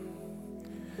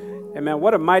And man,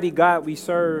 what a mighty God we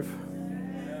serve.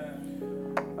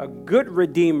 A good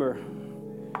redeemer.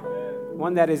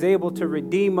 One that is able to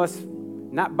redeem us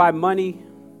not by money,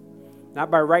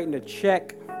 not by writing a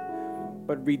check,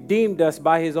 but redeemed us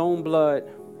by his own blood.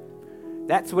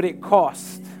 That's what it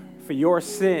cost for your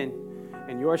sin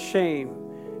and your shame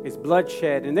is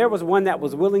bloodshed. And there was one that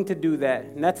was willing to do that.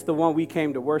 And that's the one we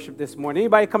came to worship this morning.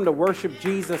 Anybody come to worship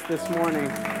Jesus this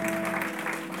morning?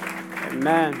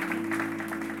 Amen.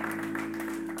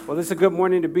 Well, this is a good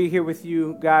morning to be here with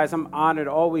you guys. I'm honored,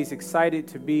 always excited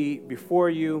to be before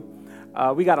you.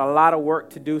 We got a lot of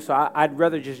work to do, so I'd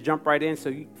rather just jump right in. So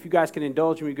if you guys can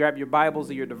indulge me, grab your Bibles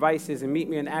or your devices and meet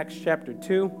me in Acts chapter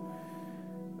 2.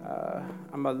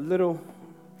 I'm a little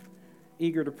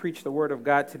eager to preach the Word of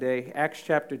God today. Acts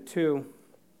chapter 2.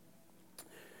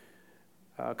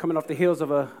 Coming off the heels of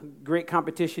a great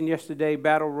competition yesterday,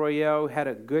 Battle Royale, had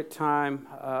a good time.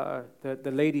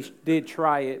 The ladies did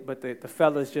try it, but the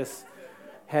fellas just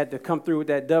had to come through with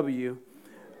that W.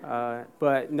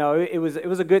 But no, it was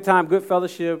a good time, good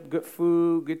fellowship, good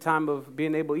food, good time of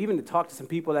being able even to talk to some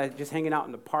people that just hanging out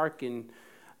in the park and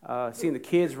seeing the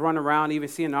kids run around, even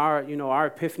seeing our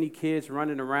Epiphany kids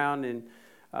running around, and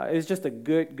it was just a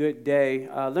good day.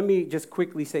 Let me just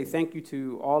quickly say thank you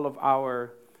to all of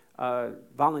our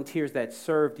volunteers that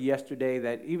served yesterday,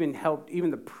 that even helped,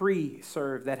 even the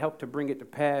pre-serve that helped to bring it to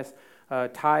pass.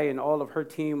 Ty and all of her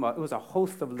team, it was a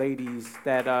host of ladies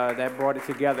that brought it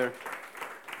together.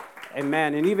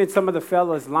 Amen. And even some of the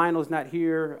fellas, Lionel's not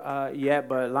here yet,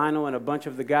 but Lionel and a bunch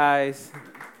of the guys,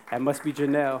 that must be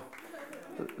Janelle.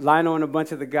 Lionel and a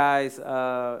bunch of the guys,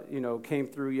 came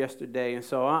through yesterday. And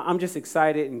so I'm just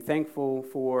excited and thankful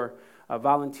for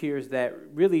volunteers that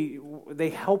really, they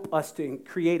help us to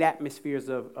create atmospheres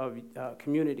of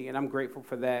community, and I'm grateful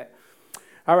for that.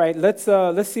 All right, let's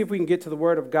see if we can get to the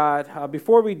Word of God.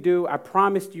 Before we do, I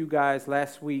promised you guys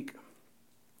last week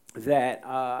that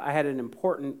I had an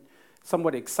important,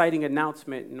 somewhat exciting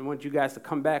announcement, and I want you guys to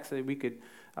come back so that we could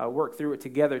work through it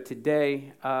together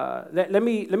today. Let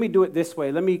me do it this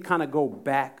way. Let me kind of go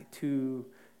back to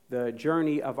the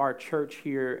journey of our church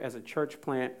here as a church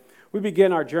plant. We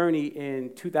began our journey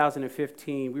in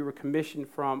 2015. We were commissioned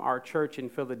from our church in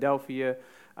Philadelphia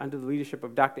under the leadership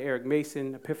of Dr. Eric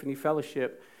Mason, Epiphany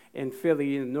Fellowship in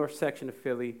Philly, in the north section of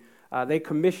Philly. They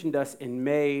commissioned us in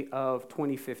May of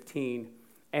 2015,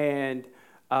 and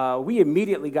we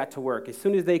immediately got to work. As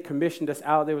soon as they commissioned us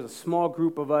out, there was a small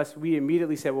group of us. We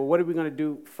immediately said, well, what are we going to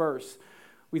do first?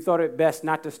 We thought it best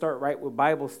not to start right with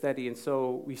Bible study, and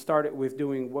so we started with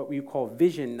doing what we call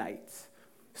vision nights.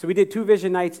 So we did 2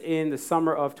 vision nights in the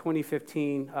summer of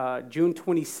 2015. June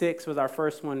 26th was our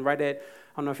first one, right at,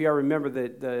 I don't know if y'all remember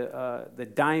the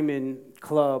Diamond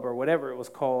Club or whatever it was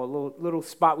called, little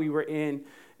spot we were in.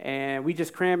 And we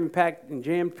just crammed and packed and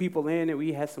jammed people in, and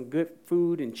we had some good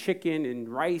food and chicken and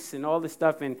rice and all this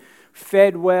stuff, and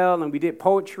fed well, and we did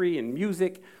poetry and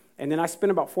music. And then I spent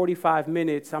about 45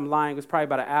 minutes, I'm lying, it was probably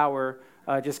about an hour,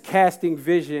 just casting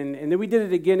vision. And then we did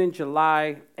it again in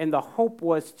July, and the hope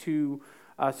was to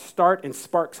start and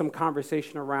spark some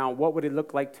conversation around what would it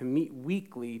look like to meet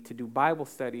weekly to do Bible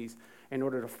studies in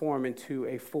order to form into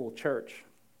a full church.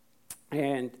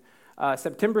 And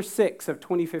September 6th of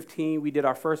 2015, we did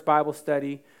our first Bible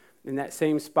study in that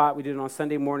same spot. We did it on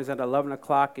Sunday mornings at 11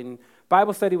 o'clock. And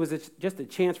Bible study was just a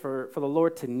chance for the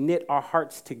Lord to knit our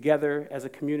hearts together as a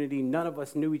community. None of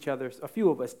us knew each other. A few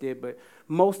of us did, but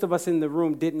most of us in the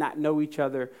room did not know each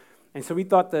other. And so we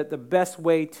thought that the best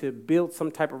way to build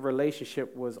some type of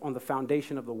relationship was on the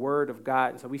foundation of the Word of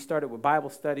God. And so we started with Bible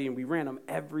study, and we ran them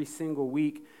every single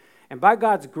week. And by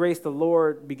God's grace, the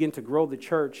Lord began to grow the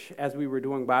church as we were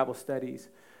doing Bible studies.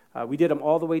 We did them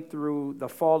all the way through the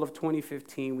fall of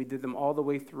 2015. We did them all the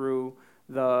way through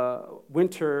the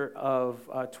winter of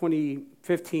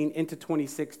 2015 into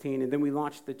 2016. And then we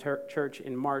launched the church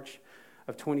in March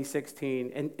of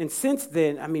 2016. And since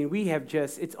then, I mean, we have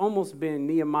just, it's almost been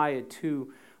Nehemiah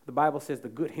 2. The Bible says the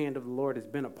good hand of the Lord has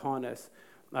been upon us.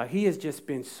 He has just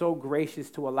been so gracious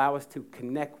to allow us to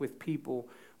connect with people.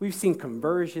 We've seen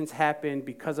conversions happen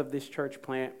because of this church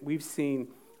plant. We've seen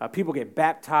people get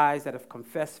baptized that have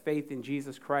confessed faith in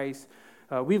Jesus Christ.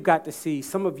 We've got to see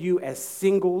some of you as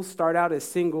singles, start out as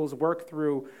singles, work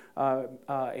through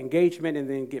engagement, and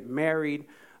then get married.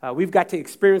 We've got to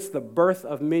experience the birth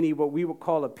of many, what we would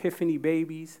call epiphany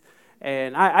babies.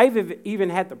 And I've even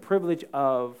had the privilege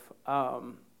of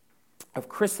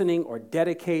christening or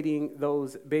dedicating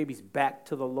those babies back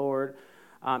to the Lord.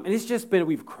 And it's just been,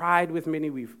 we've cried with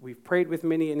many, we've prayed with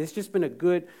many, and it's just been a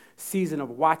good season of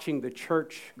watching the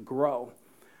church grow.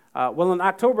 Well, in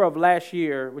October of last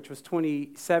year, which was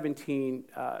 2017,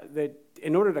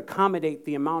 in order to accommodate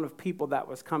the amount of people that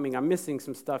was coming, I'm missing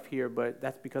some stuff here, but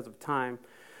that's because of time.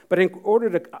 But in order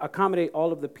to accommodate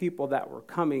all of the people that were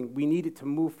coming, we needed to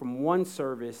move from one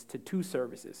service to two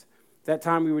services. At that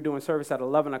time, we were doing service at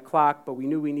 11 o'clock, but we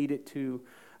knew we needed to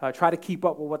try to keep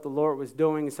up with what the Lord was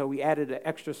doing. So we added an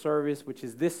extra service, which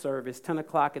is this service, 10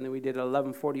 o'clock, and then we did an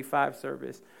 11:45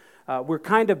 service. We're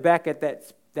kind of back at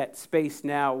that space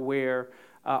now where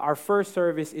our first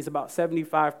service is about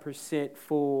 75%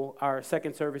 full. Our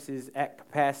second service is at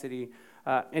capacity,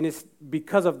 and it's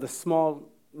because of the small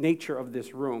nature of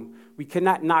this room. We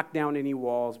cannot knock down any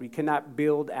walls. We cannot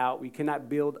build out. We cannot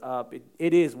build up.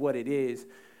 It is what it is.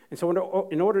 And so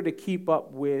in order to keep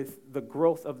up with the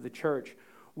growth of the church,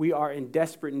 we are in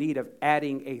desperate need of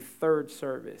adding a third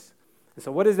service. And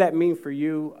so what does that mean for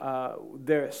you?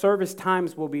 The service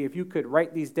times will be, if you could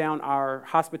write these down, our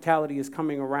hospitality is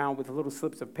coming around with little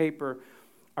slips of paper.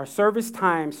 Our service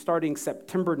times starting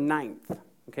September 9th,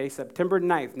 okay, September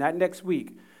 9th, not next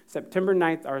week. September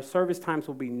 9th, our service times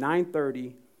will be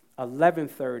 9:30,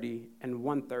 11:30, and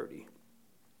 1:30.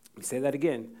 Let me say that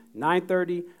again,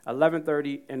 9:30,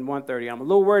 11:30, and 1:30. I'm a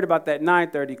little worried about that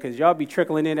 9:30 because y'all be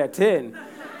trickling in at 10.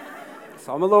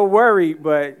 So I'm a little worried,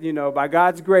 but, by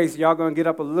God's grace, y'all going to get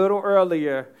up a little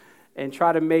earlier and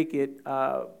try to make it.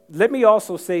 Let me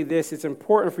also say this. It's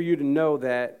important for you to know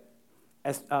that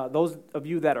as those of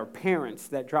you that are parents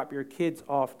that drop your kids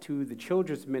off to the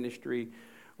children's ministry,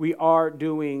 we are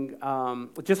doing,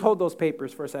 just hold those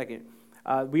papers for a second.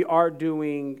 We are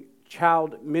doing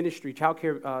child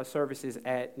care services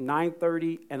at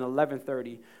 9:30 and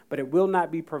 11:30, but it will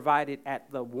not be provided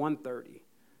at the 1:30.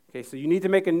 Okay, so you need to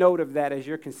make a note of that as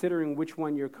you're considering which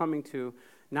one you're coming to.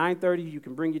 9:30, you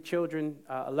can bring your children.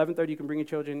 11:30, you can bring your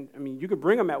children. I mean, you could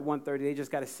bring them at 1:30. They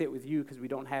just got to sit with you because we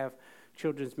don't have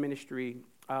children's ministry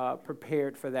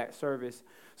prepared for that service.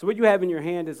 So what you have in your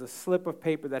hand is a slip of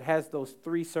paper that has those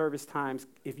three service times.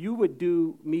 If you would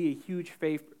do me a huge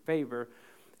favor,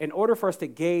 in order for us to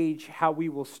gauge how we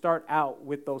will start out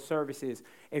with those services,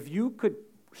 if you could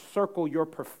circle your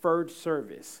preferred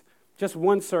service, just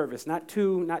one service, not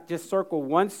two, not just circle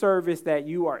one service that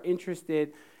you are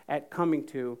interested at coming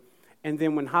to. And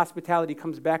then when hospitality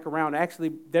comes back around,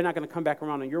 actually, they're not going to come back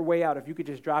around on your way out. If you could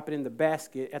just drop it in the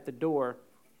basket at the door,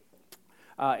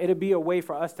 it'll be a way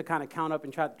for us to kind of count up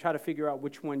and try to figure out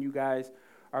which one you guys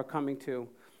are coming to.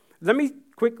 Let me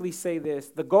quickly say this.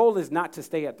 The goal is not to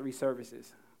stay at three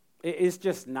services. It's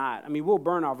just not. I mean, we'll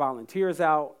burn our volunteers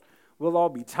out. We'll all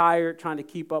be tired trying to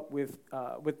keep up with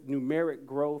numeric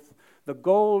growth. The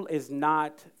goal is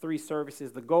not three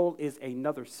services. The goal is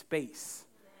another space.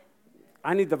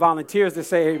 I need the volunteers to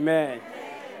say amen.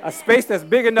 A space that's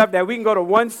big enough that we can go to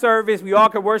one service, we all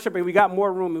can worship, and we got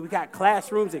more room, and we got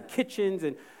classrooms and kitchens,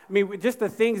 and just the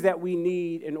things that we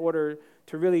need in order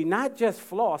to really not just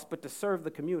floss, but to serve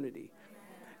the community.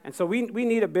 And so we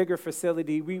need a bigger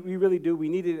facility. We really do. We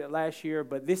needed it last year,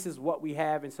 but this is what we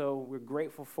have, and so we're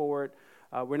grateful for it.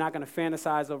 We're not going to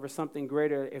fantasize over something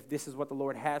greater if this is what the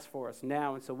Lord has for us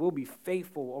now, and so we'll be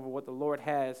faithful over what the Lord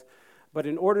has. But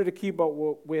in order to keep up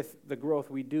with the growth,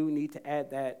 we do need to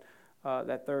add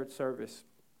that third service.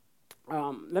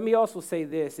 Let me also say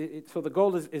this. So the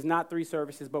goal is not three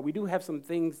services, but we do have some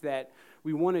things that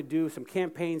we want to do, some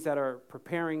campaigns that are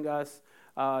preparing us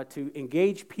to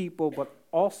engage people, but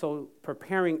also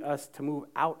preparing us to move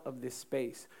out of this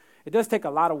space. It does take a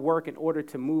lot of work in order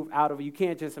to move out of it. You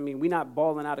can't just, we're not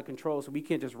balling out of control, so we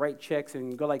can't just write checks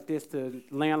and go like this to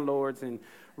landlords and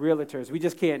realtors. We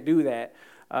just can't do that.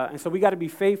 And so we got to be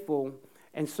faithful.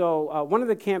 And so one of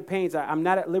the campaigns, I'm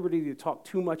not at liberty to talk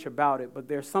too much about it, but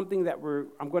there's something that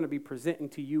I'm going to be presenting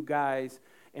to you guys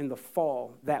in the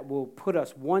fall that will put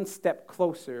us one step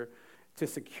closer to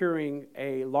securing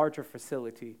a larger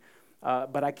facility.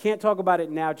 But I can't talk about it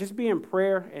now. Just be in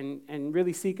prayer and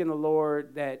really seeking the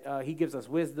Lord that he gives us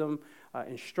wisdom,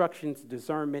 instructions,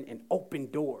 discernment, and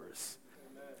open doors.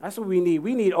 That's what we need.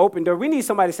 We need open doors. We need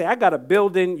somebody to say, I got a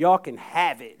building, y'all can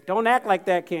have it. Don't act like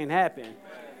that can't happen.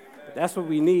 But that's what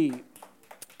we need.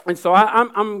 And so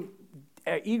I'm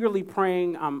eagerly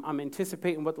praying. I'm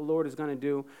anticipating what the Lord is going to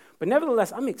do. But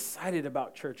nevertheless, I'm excited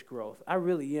about church growth. I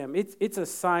really am. It's a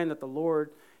sign that the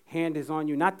Lord's hand is on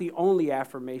you. Not the only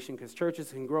affirmation, because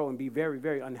churches can grow and be very,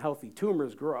 very unhealthy.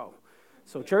 Tumors grow.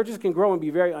 So churches can grow and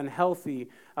be very unhealthy,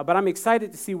 but I'm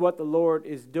excited to see what the Lord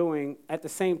is doing. At the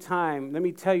same time, let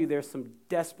me tell you, there's some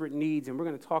desperate needs, and we're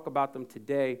going to talk about them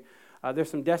today. There's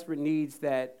some desperate needs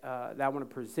that I want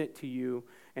to present to you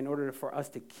in order for us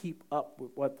to keep up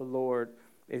with what the Lord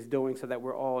is doing so that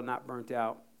we're all not burnt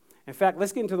out. In fact,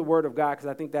 let's get into the Word of God because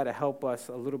I think that'll help us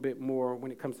a little bit more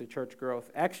when it comes to church growth.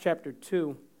 Acts chapter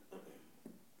 2.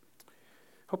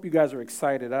 Hope you guys are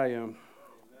excited. I am.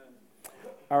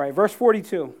 All right, verse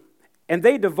 42. And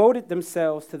they devoted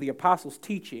themselves to the apostles'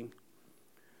 teaching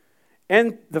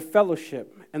and the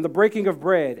fellowship and the breaking of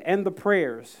bread and the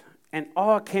prayers. And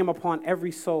awe came upon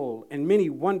every soul, and many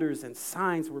wonders and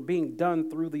signs were being done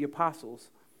through the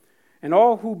apostles. And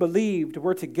all who believed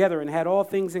were together and had all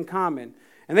things in common.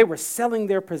 And they were selling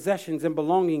their possessions and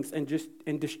belongings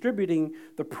and distributing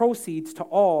the proceeds to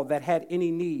all that had any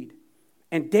need.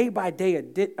 And day by day,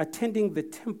 attending the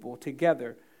temple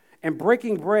together and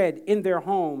breaking bread in their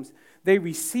homes, they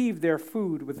received their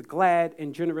food with glad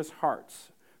and generous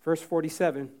hearts. Verse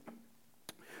 47.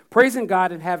 Praising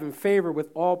God and having favor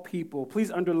with all people.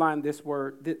 Please underline this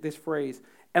word, this phrase.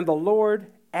 And the Lord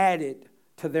added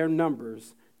to their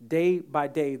numbers day by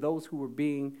day those who were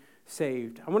being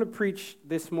saved. I want to preach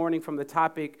this morning from the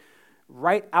topic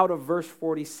right out of verse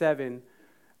 47.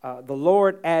 The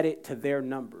Lord added to their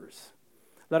numbers.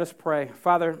 Let us pray.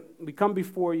 Father, we come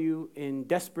before you in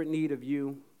desperate need of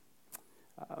you.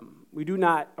 We do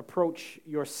not approach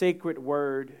your sacred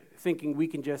word thinking we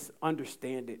can just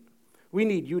understand it. We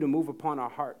need you to move upon our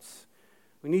hearts.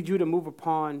 We need you to move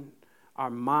upon our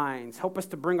minds. Help us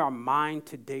to bring our mind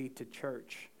today to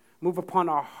church. Move upon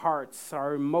our hearts,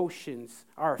 our emotions,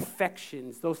 our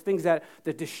affections, those things that,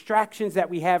 the distractions that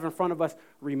we have in front of us,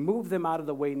 remove them out of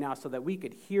the way now so that we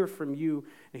could hear from you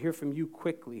and hear from you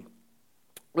quickly.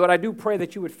 Lord, I do pray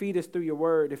that you would feed us through your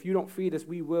word. If you don't feed us,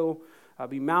 we will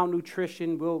be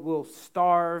malnutrition, we'll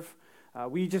starve.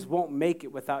 We just won't make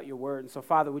it without your word. And so,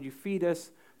 Father, would you feed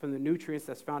us from the nutrients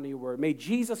that's found in your word? May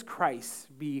Jesus Christ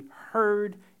be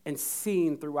heard and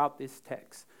seen throughout this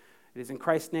text. It is in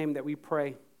Christ's name that we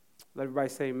pray. Let everybody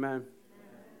say amen. Amen.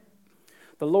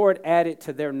 The Lord added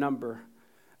to their number.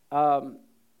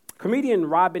 Comedian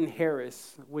Robin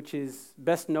Harris, which is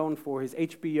best known for his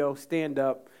HBO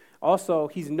stand-up. Also,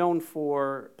 he's known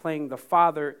for playing the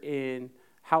father in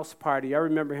House Party. I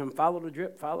remember him, follow the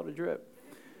drip, follow the drip.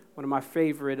 One of my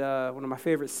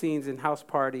favorite scenes in House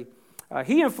Party.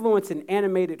 He influenced an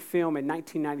animated film in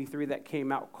 1993 that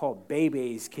came out called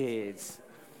Bebe's Kids.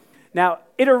 Now,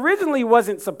 it originally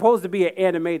wasn't supposed to be an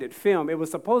animated film. It was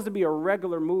supposed to be a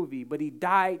regular movie, but he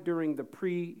died during the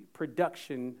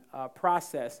pre-production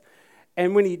process.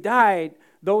 And when he died,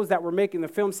 those that were making the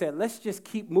film said, let's just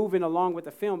keep moving along with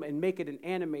the film and make it an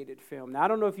animated film. Now, I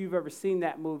don't know if you've ever seen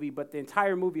that movie, but the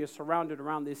entire movie is surrounded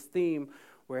around this theme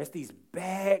where it's these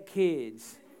bad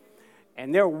kids.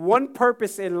 And their one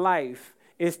purpose in life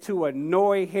is to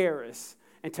annoy Harris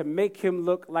and to make him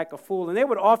look like a fool. And they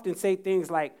would often say things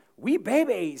like, we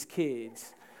Bebe's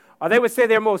kids. Or they would say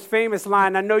their most famous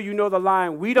line, I know you know the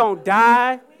line, we don't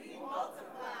die,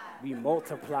 we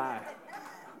multiply.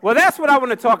 Well, that's what I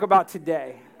want to talk about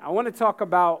today. I want to talk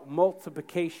about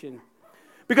multiplication.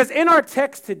 Because in our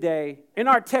text today, in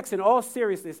all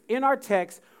seriousness, in our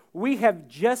text, we have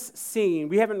just seen,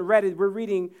 we haven't read it,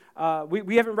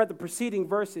 we haven't read the preceding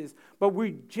verses, but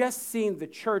we've just seen the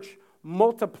church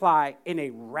multiply in a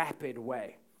rapid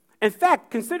way. In fact,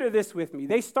 consider this with me.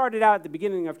 They started out at the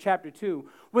beginning of chapter 2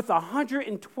 with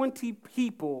 120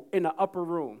 people in the upper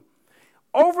room.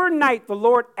 Overnight, the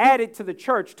Lord added to the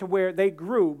church to where they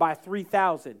grew by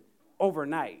 3,000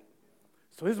 overnight.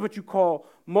 So this is what you call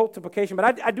multiplication.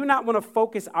 But I do not want to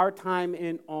focus our time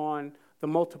in on the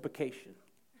multiplication.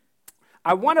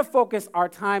 I want to focus our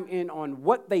time in on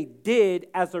what they did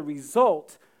as a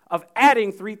result of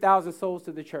adding 3,000 souls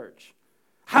to the church.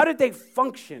 How did they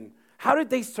function? How did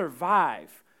they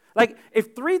survive? Like,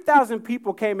 if 3,000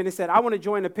 people came in and said, I want to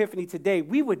join Epiphany today,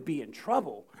 we would be in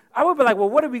trouble. I would be like, well,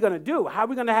 what are we going to do? How are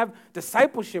we going to have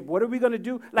discipleship? What are we going to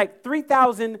do? Like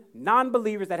 3,000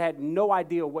 non-believers that had no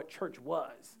idea what church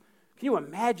was. Can you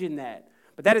imagine that?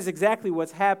 But that is exactly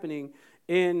what's happening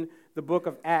in the book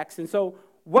of Acts. And so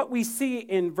what we see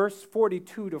in verse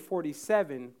 42 to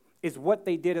 47 is what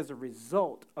they did as a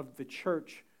result of the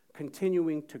church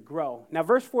continuing to grow. Now,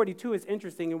 verse 42 is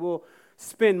interesting, and we'll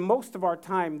spend most of our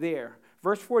time there.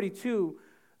 Verse 42,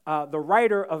 the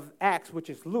writer of Acts, which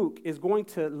is Luke, is going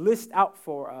to list out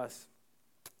for us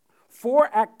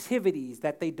 4 activities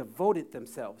that they devoted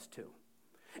themselves to.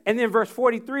 And then verse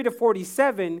 43 to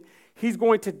 47, he's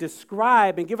going to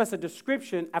describe and give us a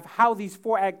description of how these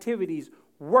 4 activities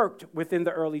worked within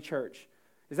the early church.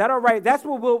 Is that all right? That's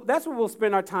what we'll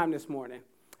spend our time this morning.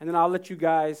 And then I'll let you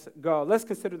guys go. Let's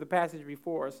consider the passage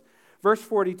before us. Verse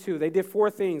 42, they did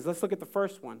 4 things. Let's look at the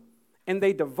first one. And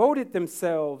they devoted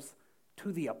themselves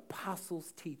to the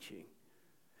apostles' teaching.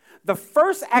 The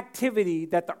first activity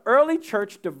that the early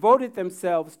church devoted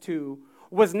themselves to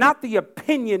was not the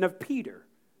opinion of Peter.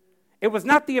 It was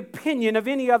not the opinion of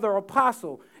any other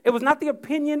apostle. It was not the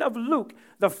opinion of Luke.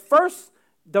 The first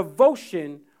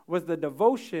devotion was the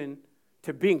devotion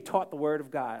to being taught the word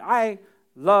of God. I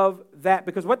love that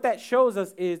because what that shows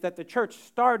us is that the church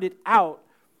started out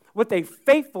with a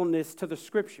faithfulness to the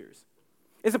scriptures.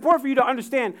 It's important for you to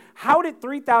understand, how did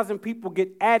 3,000 people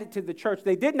get added to the church?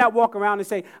 They did not walk around and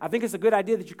say, I think it's a good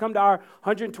idea that you come to our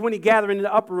 120 gathering in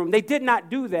the upper room. They did not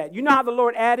do that. You know how the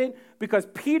Lord added? Because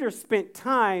Peter spent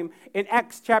time in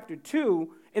Acts chapter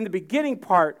 2, in the beginning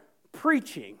part,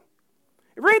 preaching.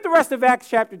 Read the rest of Acts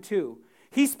chapter 2.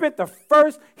 He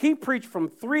preached from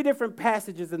 3 different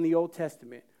passages in the Old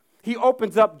Testament. He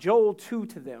opens up Joel 2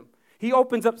 to them. He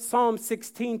opens up Psalm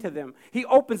 16 to them. He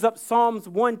opens up Psalms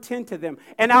 110 to them.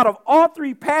 And out of all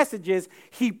 3 passages,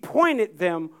 he pointed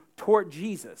them toward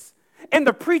Jesus. And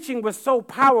the preaching was so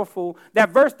powerful that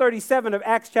verse 37 of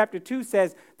Acts chapter 2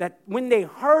 says that when they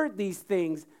heard these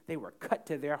things, they were cut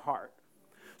to their heart.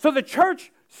 So the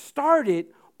church started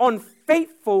on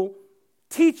faithful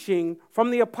teaching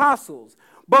from the apostles.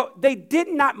 But they did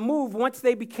not move once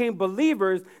they became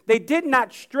believers. They did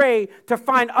not stray to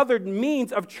find other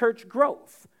means of church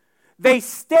growth. They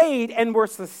stayed and were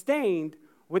sustained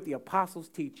with the apostles'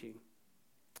 teaching.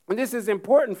 And this is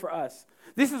important for us.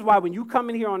 This is why when you come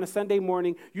in here on a Sunday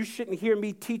morning, you shouldn't hear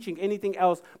me teaching anything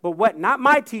else but what, not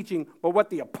my teaching, but what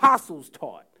the apostles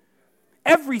taught.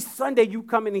 Every Sunday you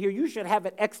come in here, you should have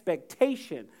an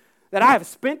expectation that I have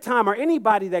spent time, or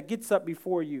anybody that gets up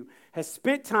before you has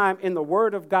spent time in the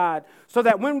Word of God, so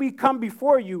that when we come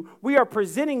before you, we are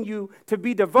presenting you to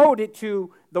be devoted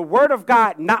to the Word of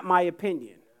God, not my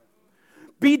opinion.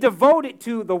 Be devoted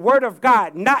to the Word of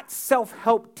God, not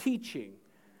self-help teaching.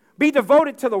 Be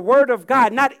devoted to the Word of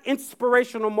God, not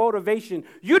inspirational motivation.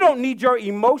 You don't need your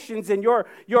emotions and your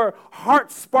heart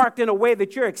sparked in a way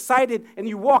that you're excited and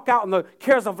you walk out and the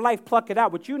cares of life pluck it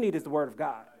out. What you need is the Word of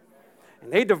God.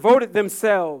 And they devoted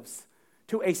themselves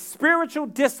to a spiritual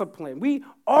discipline.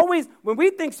 When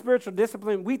we think spiritual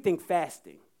discipline, we think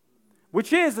fasting,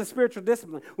 which is a spiritual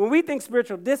discipline. When we think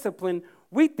spiritual discipline,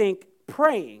 we think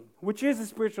praying, which is a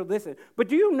spiritual discipline. But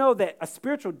do you know that a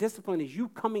spiritual discipline is you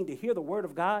coming to hear the word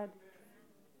of God?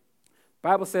 The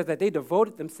Bible says that they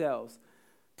devoted themselves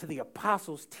to the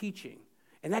apostles' teaching.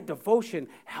 And that devotion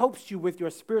helps you with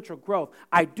your spiritual growth.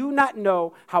 I do not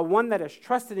know how one that has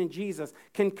trusted in Jesus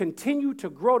can continue to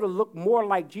grow to look more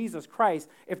like Jesus Christ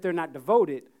if they're not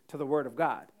devoted to the Word of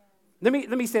God. Let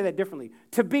me say that differently.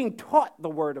 To being taught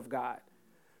the Word of God.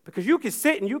 Because you can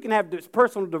sit and you can have this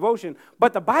personal devotion,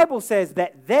 but the Bible says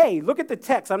that they, look at the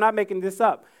text, I'm not making this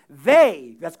up,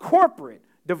 that's corporate,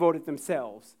 devoted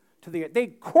themselves to they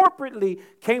corporately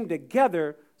came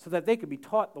together so that they could be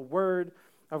taught the Word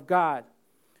of God.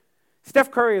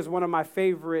 Steph Curry is one of my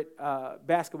favorite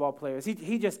basketball players.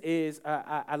 He just is.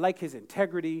 I like his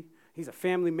integrity. He's a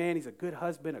family man. He's a good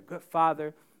husband, a good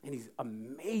father, and he's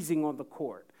amazing on the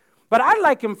court. But I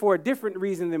like him for a different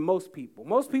reason than most people.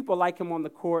 Most people like him on the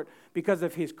court because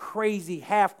of his crazy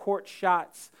half-court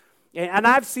shots. And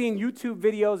I've seen YouTube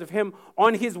videos of him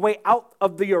on his way out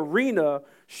of the arena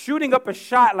shooting up a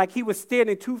shot like he was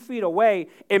standing 2 feet away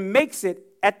and makes it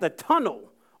at the tunnel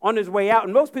on his way out.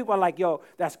 And most people are like, yo,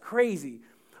 that's crazy.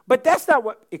 But that's not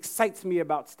what excites me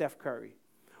about Steph Curry.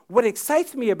 What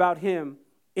excites me about him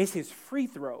is his free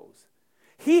throws.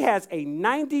 He has a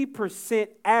 90%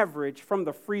 average from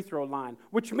the free throw line,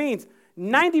 which means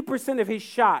 90% of his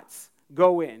shots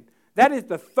go in. That is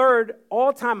the 3rd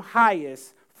all-time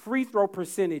highest free throw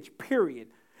percentage, period.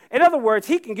 In other words,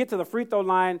 he can get to the free throw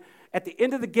line at the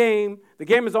end of the game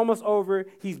is almost over,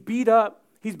 he's beat up,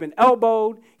 he's been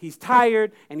elbowed, he's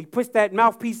tired, and he puts that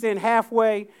mouthpiece in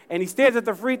halfway, and he stands at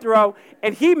the free throw,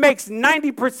 and he makes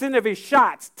 90% of his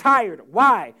shots tired.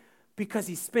 Why? Because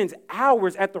he spends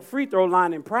hours at the free throw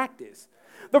line in practice.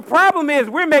 The problem is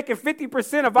we're making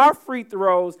 50% of our free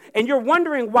throws, and you're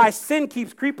wondering why sin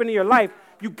keeps creeping in your life.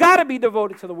 You got to be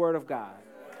devoted to the Word of God.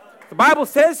 The Bible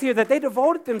says here that they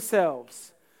devoted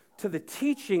themselves to the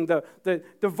teaching,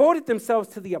 devoted themselves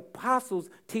to the apostles'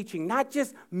 teaching, not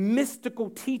just mystical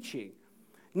teaching,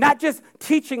 not just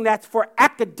teaching that's for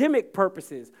academic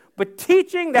purposes, but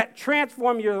teaching that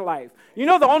transforms your life. You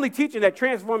know, the only teaching that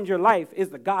transforms your life is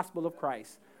the gospel of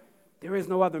Christ. There is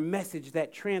no other message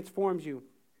that transforms you.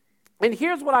 And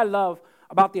here's what I love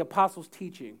about the apostles'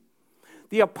 teaching.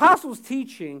 The apostles'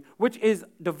 teaching, which is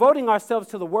devoting ourselves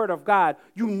to the Word of God,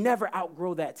 you never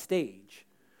outgrow that stage.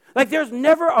 Like there's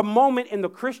never a moment in the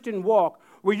Christian walk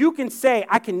where you can say,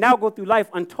 I can now go through life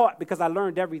untaught because I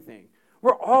learned everything.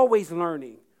 We're always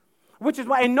learning, which is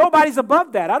why, and nobody's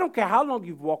above that. I don't care how long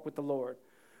you've walked with the Lord.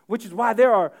 which is why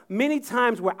there are many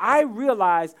times where I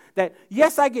realize that,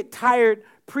 yes, I get tired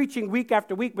preaching week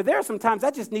after week, but there are some times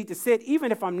I just need to sit,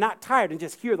 even if I'm not tired, and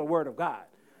just hear the word of God.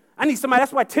 I need somebody.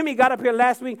 That's why Timmy got up here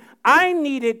last week. I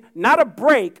needed not a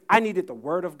break. I needed the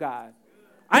word of God.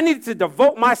 I needed to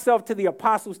devote myself to the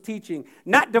apostles' teaching,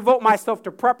 not devote myself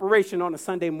to preparation on a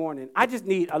Sunday morning. I just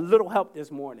need a little help this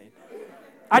morning.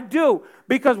 I do,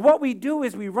 because what we do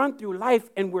is we run through life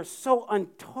and we're so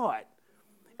untaught,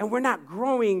 and we're not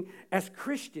growing as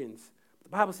Christians. The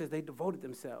Bible says they devoted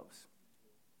themselves.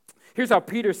 Here's how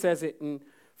Peter says it in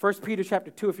 1 Peter chapter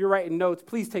 2. If you're writing notes,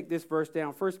 please take this verse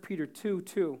down. 1 Peter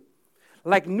 2:2.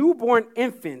 Like newborn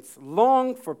infants,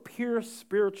 long for pure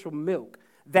spiritual milk,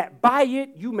 that by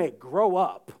it you may grow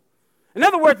up. In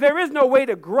other words, there is no way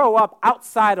to grow up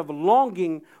outside of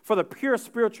longing for the pure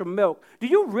spiritual milk. Do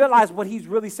you realize what he's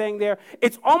really saying there?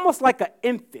 It's almost like an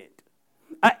infant.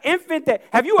 An infant that,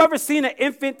 have you ever seen an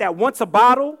infant that wants a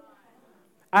bottle?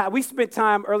 We spent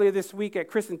time earlier this week at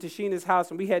Chris and Tashina's house,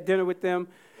 and we had dinner with them.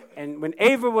 And when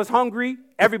Ava was hungry,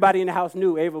 everybody in the house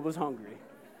knew Ava was hungry.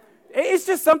 It's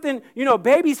just something,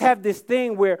 babies have this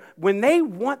thing where when they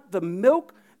want the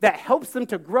milk that helps them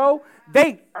to grow,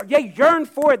 they yearn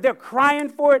for it, they're crying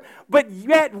for it, but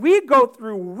yet we go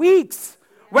through weeks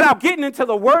without getting into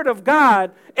the Word of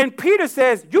God, and Peter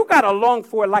says, you got to long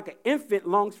for it like an infant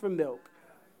longs for milk.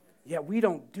 Yet we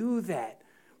don't do that.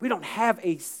 We don't have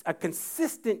a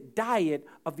consistent diet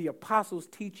of the apostles'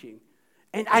 teaching.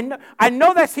 And I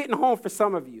know that's hitting home for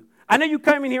some of you. I know you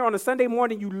come in here on a Sunday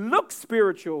morning, you look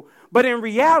spiritual, but in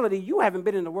reality, you haven't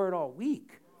been in the Word all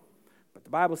week. But the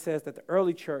Bible says that the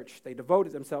early church, they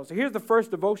devoted themselves. So here's the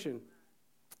first devotion.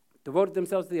 Devoted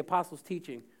themselves to the apostles'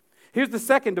 teaching. Here's the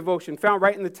second devotion found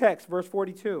right in the text, verse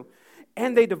 42.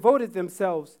 And they devoted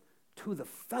themselves to the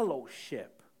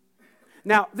fellowship.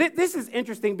 Now, this is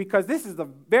interesting because this is the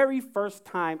very first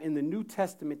time in the New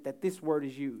Testament that this word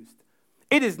is used.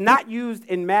 It is not used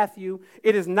in Matthew.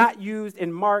 It is not used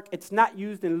in Mark. It's not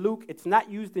used in Luke. It's not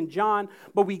used in John.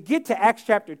 But we get to Acts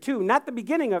chapter 2, not the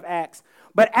beginning of Acts,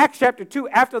 but Acts chapter 2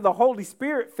 after the Holy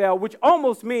Spirit fell, which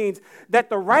almost means that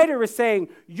the writer is saying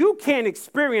you can't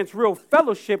experience real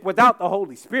fellowship without the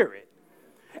Holy Spirit.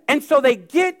 And so they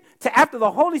get to after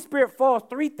the Holy Spirit falls,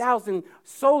 3,000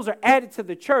 souls are added to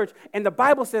the church, and the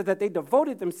Bible says that they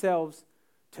devoted themselves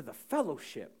to the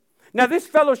fellowship. Now, this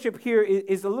fellowship here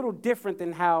is a little different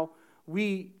than how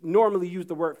we normally use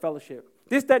the word fellowship.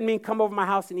 This doesn't mean come over my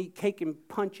house and eat cake and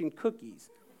punch and cookies.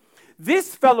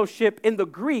 This fellowship in the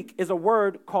Greek is a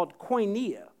word called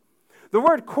koinonia. The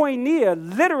word koinonia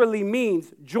literally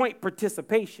means joint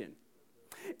participation.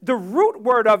 The root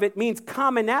word of it means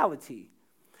commonality.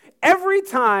 Every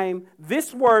time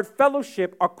this word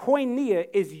fellowship or koinonia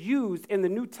is used in the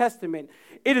New Testament,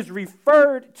 it is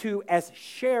referred to as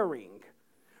sharing.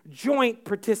 Joint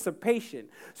participation.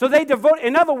 So they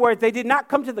in other words, they did not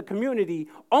come to the community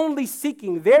only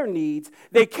seeking their needs.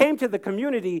 They came to the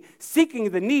community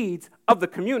seeking the needs of the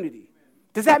community.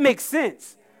 Does that make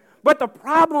sense? But the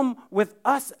problem with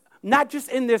us, not just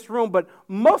in this room, but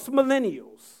most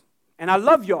millennials, and I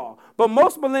love y'all, but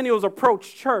most millennials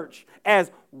approach church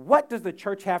as, what does the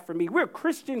church have for me? We're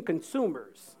Christian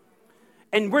consumers.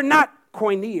 And we're not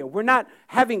koinonia. We're not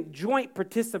having joint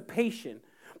participation.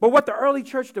 But what the early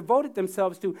church devoted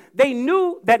themselves to, they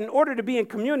knew that in order to be in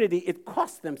community, it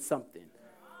cost them something.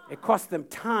 It cost them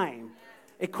time.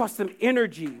 It cost them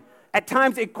energy. At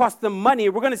times, it cost them money.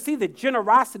 We're going to see the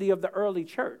generosity of the early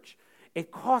church. It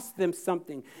cost them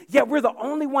something. Yet we're the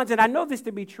only ones, and I know this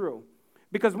to be true,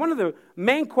 because one of the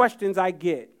main questions I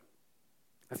get,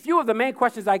 a few of the main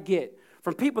questions I get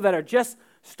from people that are just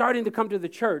starting to come to the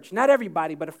church, not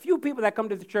everybody, but a few people that come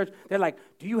to the church, they're like,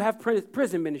 do you have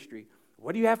prison ministry?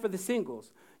 What do you have for the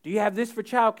singles? Do you have this for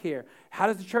childcare? How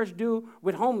does the church do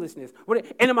with homelessness?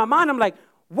 And in my mind, I'm like,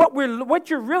 what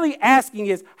you're really asking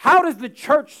is, how does the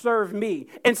church serve me?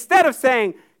 Instead of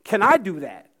saying, can I do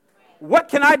that? What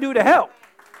can I do to help?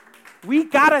 We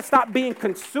got to stop being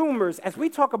consumers. As we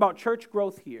talk about church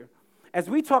growth here, as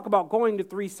we talk about going to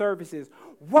 3 services,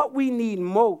 what we need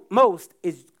most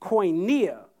is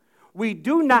koinonia. We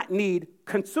do not need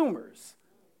consumers.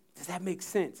 Does that make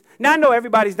sense? Now, I know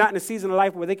everybody's not in a season of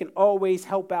life where they can always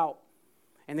help out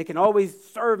and they can always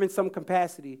serve in some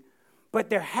capacity.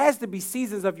 But there has to be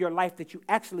seasons of your life that you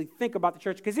actually think about the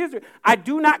church. Because I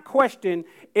do not question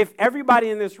if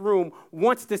everybody in this room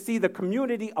wants to see the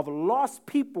community of lost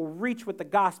people reach with the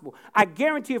gospel. I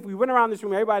guarantee if we went around this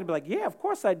room, everybody would be like, yeah, of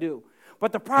course I do.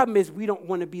 But the problem is we don't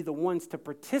want to be the ones to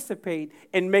participate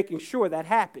in making sure that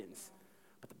happens.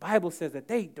 The Bible says that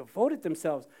they devoted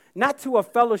themselves not to a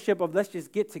fellowship of let's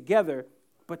just get together,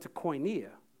 but to koinonia,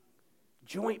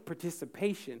 joint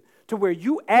participation to where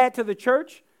you add to the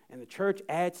church and the church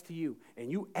adds to you. And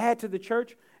you add to the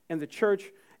church and the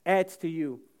church adds to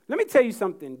you. Let me tell you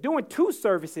something. Doing 2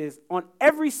 services on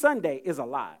every Sunday is a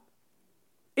lot.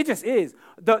 It just is.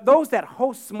 Those that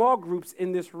host small groups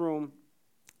in this room,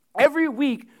 every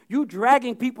week you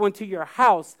dragging people into your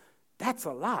house, that's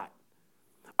a lot.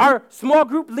 Our small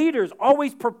group leaders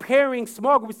always preparing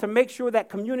small groups to make sure that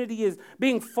community is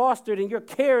being fostered and your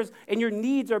cares and your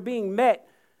needs are being met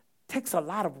takes a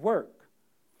lot of work.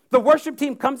 The worship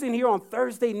team comes in here on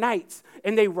Thursday nights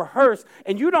and they rehearse,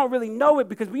 and you don't really know it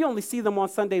because we only see them on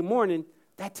Sunday morning.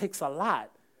 That takes a lot.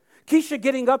 Keisha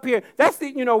getting up here,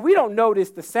 we don't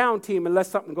notice the sound team unless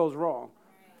something goes wrong.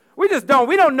 We just don't.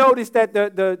 We don't notice that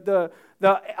the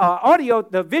audio,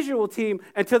 the visual team,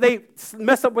 until they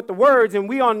mess up with the words and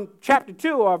we on chapter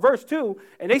 2 or verse 2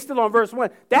 and they still on verse 1.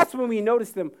 That's when we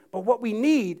notice them. But what we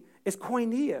need is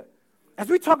koinonia. As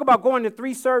we talk about going to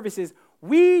 3 services,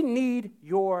 we need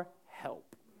your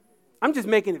help. I'm just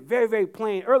making it very, very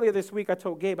plain. Earlier this week, I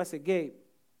told Gabe, I said, Gabe,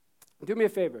 do me a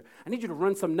favor. I need you to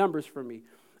run some numbers for me.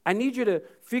 I need you to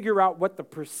figure out what the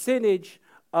percentage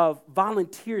of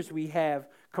volunteers we have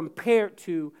compared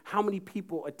to how many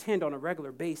people attend on a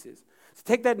regular basis. So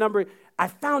take that number. I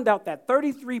found out that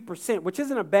 33%, which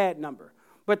isn't a bad number,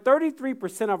 but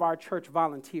 33% of our church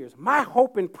volunteers. My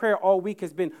hope and prayer all week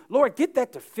has been, Lord, get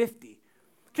that to 50.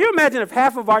 Can you imagine if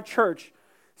half of our church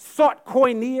sought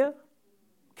koinonia?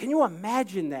 Can you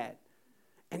imagine that?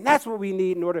 And that's what we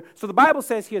need in order. So the Bible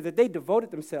says here that they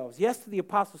devoted themselves, yes, to the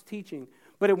apostles' teaching,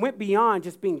 but it went beyond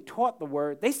just being taught the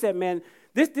word. They said, man,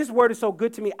 this word is so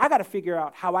good to me, I got to figure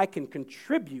out how I can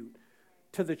contribute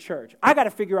to the church. I got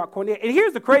to figure out koinonia. And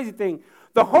here's the crazy thing.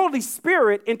 The Holy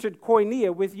Spirit entered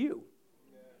koinonia with you.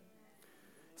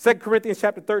 2 Corinthians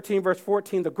chapter 13, verse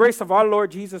 14, the grace of our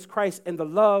Lord Jesus Christ and the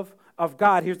love of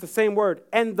God, here's the same word,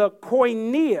 and the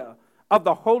koinonia of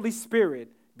the Holy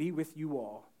Spirit be with you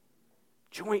all.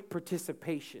 Joint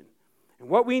participation. And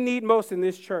what we need most in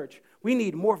this church, we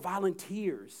need more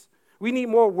volunteers. We need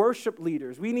more worship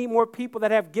leaders. We need more people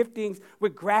that have giftings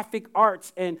with graphic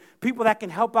arts and people that can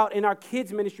help out in our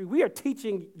kids' ministry. We are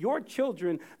teaching your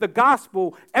children the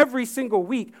gospel every single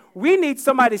week. We need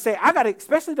somebody to say,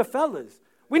 especially the fellas,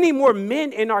 we need more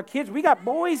men in our kids. We got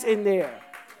boys in there.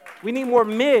 We need more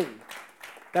men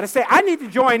that say, I need to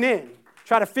join in,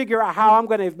 try to figure out how I'm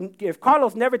going to, if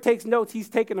Carlos never takes notes, he's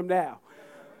taking them now.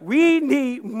 We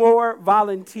need more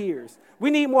volunteers. We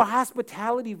need more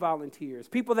hospitality volunteers,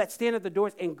 people that stand at the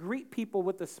doors and greet people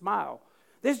with a smile.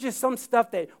 There's just some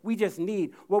stuff that we just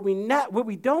need. What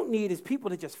we don't need is people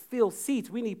to just fill seats.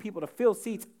 We need people to fill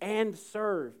seats and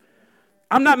serve.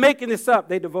 I'm not making this up.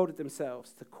 They devoted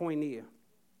themselves to koinonia.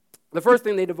 The first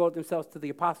thing, they devoted themselves to the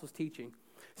apostles' teaching.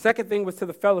 Second thing was to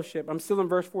the fellowship. I'm still in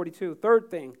verse 42.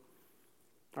 Third thing,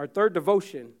 our third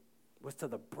devotion was to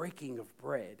the breaking of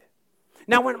bread.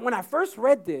 Now, when I first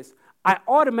read this, I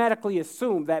automatically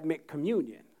assumed that meant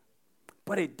communion,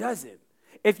 but it doesn't.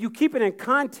 If you keep it in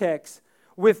context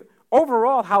with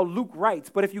overall how Luke writes,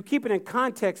 but if you keep it in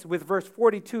context with verse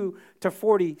 42 to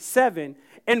 47,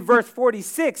 in verse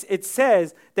 46, it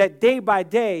says that day by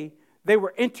day they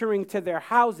were entering to their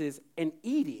houses and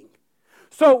eating.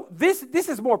 So this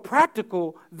is more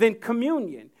practical than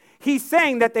communion. He's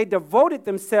saying that they devoted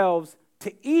themselves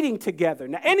to eating together.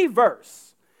 Now, any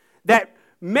verse that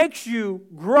makes you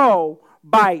grow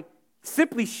by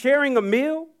simply sharing a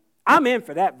meal, I'm in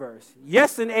for that verse.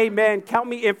 Yes and amen. Count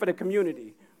me in for the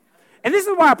community. And this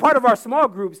is why a part of our small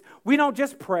groups, we don't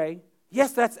just pray.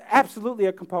 Yes, that's absolutely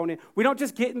a component. We don't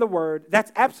just get in the word.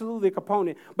 That's absolutely a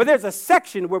component. But there's a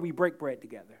section where we break bread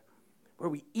together, where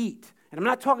we eat. And I'm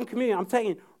not talking communion. I'm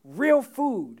saying real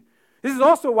food. This is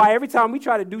also why every time we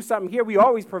try to do something here, we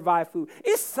always provide food.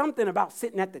 It's something about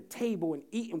sitting at the table and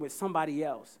eating with somebody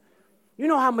else. You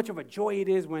know how much of a joy it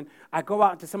is when I go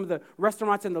out to some of the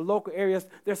restaurants in the local areas.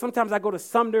 There's sometimes I go to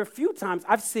Sumner. A few times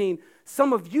I've seen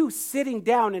some of you sitting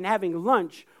down and having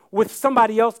lunch with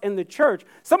somebody else in the church,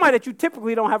 somebody that you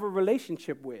typically don't have a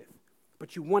relationship with,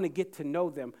 but you want to get to know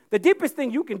them. The deepest thing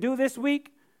you can do this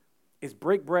week is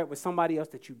break bread with somebody else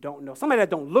that you don't know, somebody that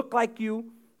don't look like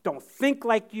you, don't think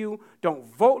like you, don't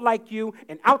vote like you,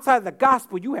 and outside of the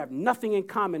gospel, you have nothing in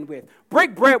common with.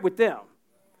 Break bread with them.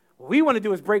 What we want to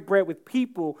do is break bread with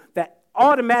people that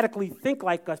automatically think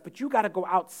like us, but you got to go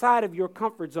outside of your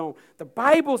comfort zone. The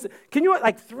Bible's, can you,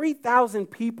 3,000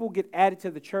 people get added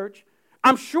to the church?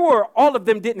 I'm sure all of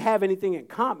them didn't have anything in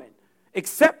common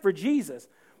except for Jesus,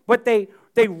 but they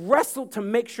wrestled to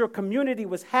make sure community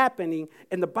was happening,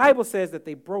 and the Bible says that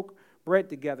they broke bread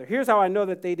together. Here's how I know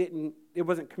that it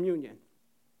wasn't communion.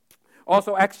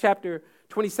 Also, Acts chapter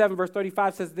 27, verse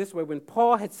 35 says this way, when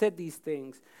Paul had said these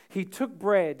things, he took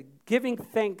bread, giving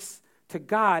thanks to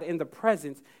God in the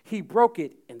presence, he broke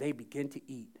it, and they began to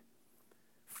eat.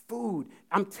 Food,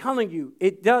 I'm telling you,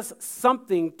 it does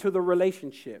something to the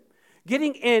relationship.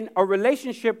 Getting in a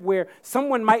relationship where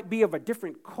someone might be of a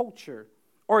different culture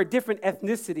or a different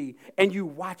ethnicity, and you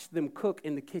watch them cook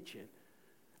in the kitchen.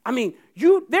 I mean,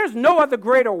 there's no other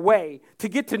greater way to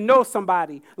get to know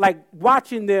somebody like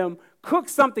watching them cook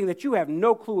something that you have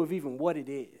no clue of even what it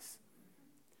is.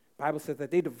 The Bible says that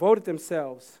they devoted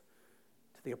themselves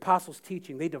to the apostles'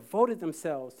 teaching. They devoted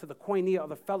themselves to the koinonia of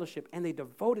the fellowship, and they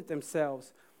devoted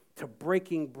themselves to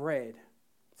breaking bread.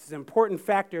 This is an important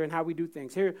factor in how we do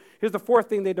things. Here's the fourth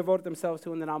thing they devoted themselves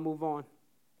to, and then I'll move on.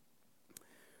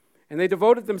 And they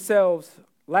devoted themselves,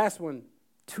 last one,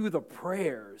 to the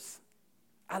prayers.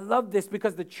 I love this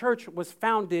because the church was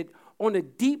founded on a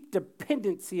deep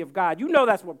dependency of God. You know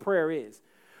that's what prayer is.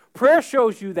 Prayer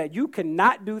shows you that you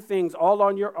cannot do things all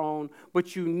on your own,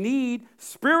 but you need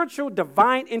spiritual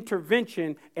divine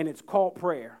intervention, and it's called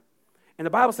prayer. And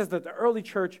the Bible says that the early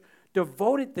church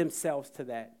devoted themselves to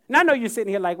that. And I know you're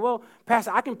sitting here like, well,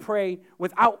 Pastor, I can pray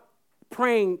without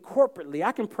praying corporately.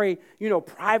 I can pray,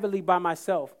 privately by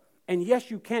myself. And yes,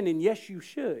 you can, and yes, you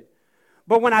should.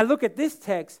 But when I look at this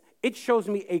text, it shows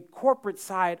me a corporate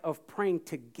side of praying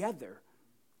together.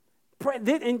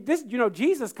 And this,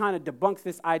 Jesus kind of debunks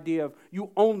this idea of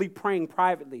you only praying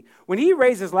privately. When he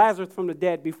raises Lazarus from the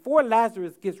dead, before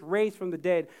Lazarus gets raised from the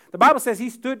dead, the Bible says he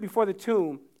stood before the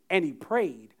tomb and he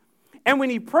prayed. And when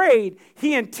he prayed,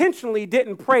 he intentionally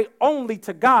didn't pray only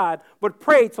to God, but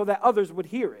prayed so that others would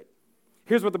hear it.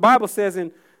 Here's what the Bible says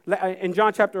in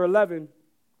John chapter 11.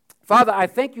 Father, I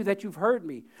thank you that you've heard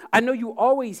me. I know you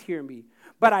always hear me,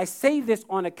 but I say this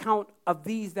on account of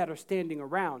these that are standing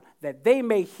around, that they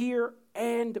may hear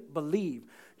and believe.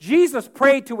 Jesus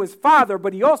prayed to his Father,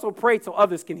 but he also prayed so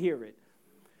others can hear it.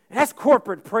 And that's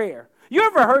corporate prayer. You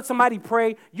ever heard somebody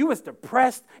pray, you was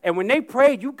depressed, and when they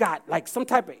prayed, you got like some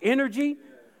type of energy?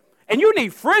 And you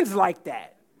need friends like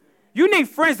that. You need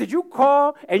friends that you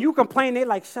call and you complain, they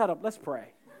like, shut up, let's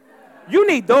pray. You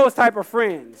need those type of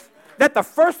friends that the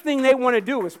first thing they want to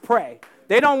do is pray.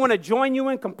 They don't want to join you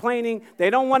in complaining. They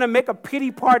don't want to make a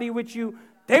pity party with you.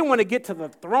 They want to get to the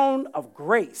throne of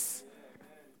grace.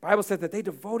 The Bible says that they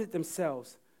devoted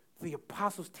themselves to the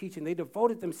apostles' teaching. They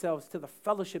devoted themselves to the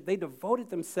fellowship. They devoted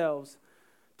themselves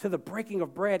to the breaking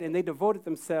of bread, and they devoted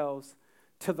themselves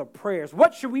to the prayers.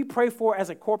 What should we pray for as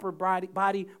a corporate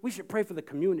body? We should pray for the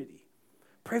community.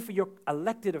 Pray for your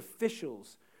elected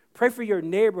officials. Pray for your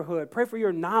neighborhood. Pray for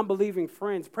your non-believing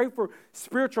friends. Pray for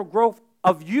spiritual growth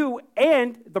of you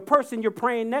and the person you're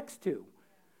praying next to.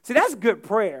 See, that's good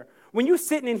prayer. When you're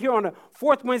sitting in here on a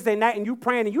fourth Wednesday night and you're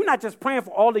praying, and you're not just praying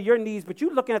for all of your needs, but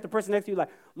you're looking at the person next to you like,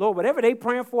 Lord, whatever they're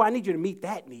praying for, I need you to meet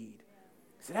that need.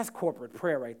 See, that's corporate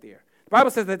prayer right there. The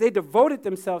Bible says that they devoted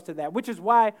themselves to that, which is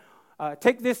why,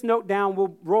 take this note down,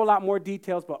 we'll roll out more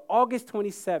details, but August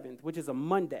 27th, which is a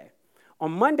Monday.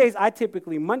 On Mondays,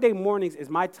 Monday mornings is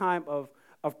my time of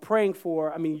praying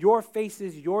for, your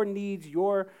faces, your needs,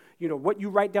 what you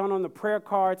write down on the prayer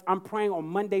cards. I'm praying on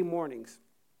Monday mornings.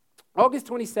 August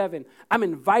 27th, I'm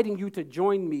inviting you to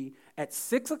join me at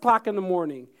 6 o'clock in the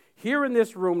morning here in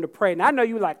this room to pray. And I know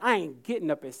you're like, I ain't getting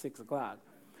up at 6 o'clock.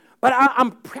 But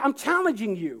I'm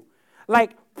challenging you.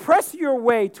 Like, press your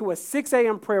way to a 6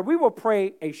 a.m. prayer. We will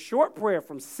pray a short prayer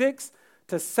from 6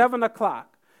 to 7 o'clock.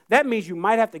 That means you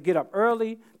might have to get up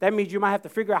early. That means you might have to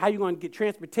figure out how you're going to get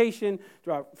transportation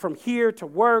from here to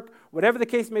work, whatever the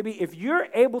case may be. If you're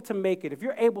able to make it, if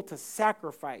you're able to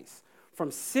sacrifice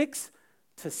from 6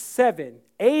 to 7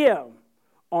 a.m.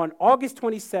 on August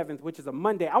 27th, which is a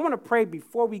Monday, I want to pray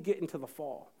before we get into the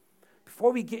fall,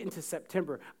 before we get into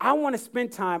September. I want to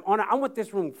spend time on it. I want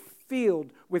this room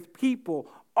filled with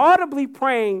people audibly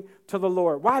praying to the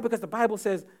Lord. Why? Because the Bible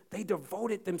says they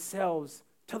devoted themselves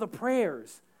to the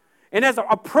prayers. And as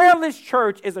a prayerless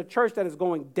church is a church that is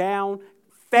going down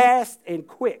fast and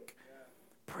quick.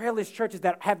 Prayerless churches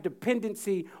that have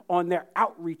dependency on their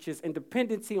outreaches and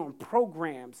dependency on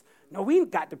programs. No, we ain't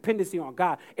got dependency on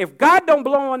God. If God don't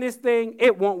blow on this thing,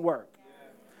 it won't work.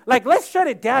 Like, let's shut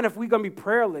it down if we're going to be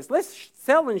prayerless. Let's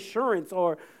sell insurance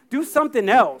or do something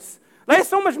else. There's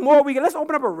so much more we can. Let's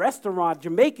open up a restaurant,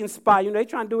 Jamaican spot. They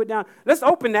trying to do it down. Let's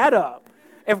open that up.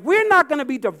 If we're not going to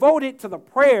be devoted to the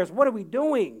prayers, what are we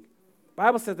doing? The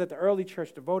Bible says that the early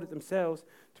church devoted themselves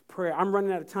to prayer. I'm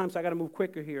running out of time, so I got to move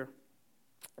quicker here.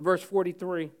 Verse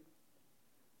 43.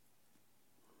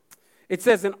 It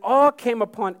says, and awe came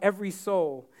upon every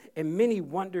soul, and many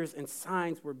wonders and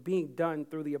signs were being done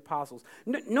through the apostles.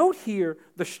 Note here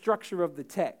the structure of the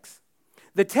text.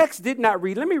 The text did not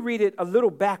read, let me read it a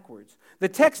little backwards. The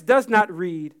text does not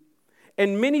read,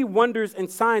 and many wonders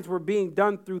and signs were being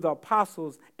done through the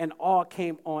apostles, and awe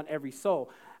came on every soul.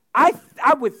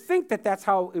 I would think that that's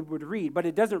how it would read, but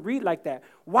it doesn't read like that.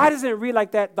 Why doesn't it read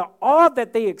like that? The awe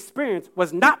that they experienced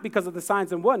was not because of the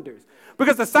signs and wonders,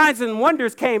 because the signs and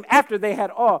wonders came after they had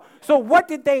awe. So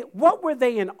what were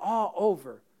they in awe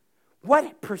over?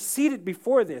 What preceded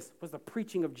before this was the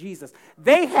preaching of Jesus.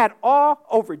 They had awe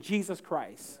over Jesus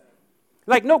Christ.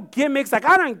 Like no gimmicks, like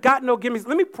I don't got no gimmicks.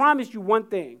 Let me promise you one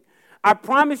thing. I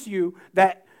promise you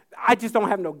that I just don't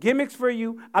have no gimmicks for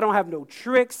you. I don't have no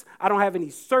tricks. I don't have any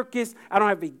circus. I don't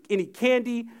have any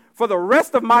candy. For the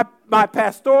rest of my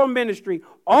pastoral ministry,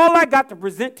 all I got to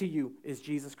present to you is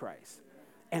Jesus Christ.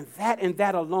 And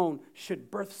that alone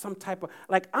should birth some type of,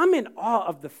 like I'm in awe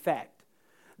of the fact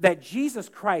that Jesus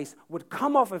Christ would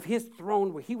come off of his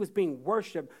throne where he was being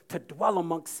worshiped to dwell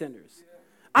amongst sinners.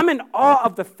 I'm in awe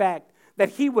of the fact that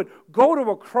he would go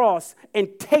to a cross and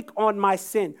take on my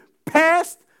sin,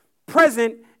 past,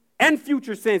 present, and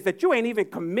future sins that you ain't even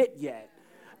commit yet.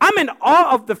 I'm in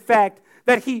awe of the fact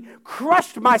that he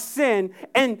crushed my sin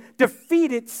and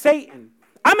defeated Satan.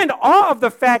 I'm in awe of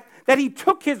the fact that he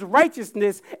took his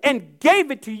righteousness and gave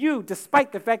it to you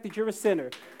despite the fact that you're a sinner.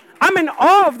 I'm in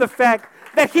awe of the fact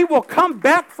that he will come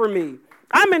back for me.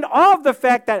 I'm in awe of the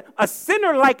fact that a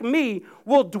sinner like me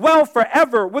will dwell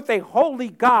forever with a holy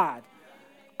God.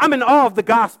 I'm in awe of the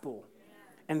gospel.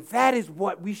 And that is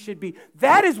what we should be.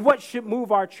 That is what should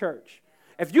move our church.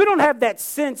 If you don't have that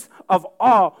sense of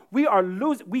awe, we are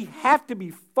losing. We have to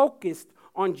be focused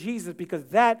on Jesus because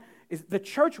that is, the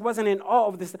church wasn't in awe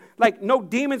of this. Like no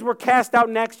demons were cast out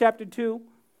in Acts chapter 2.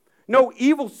 No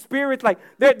evil spirits. Like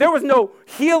there was no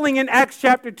healing in Acts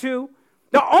chapter 2.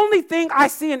 The only thing I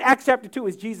see in Acts chapter 2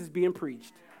 is Jesus being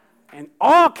preached. And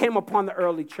awe came upon the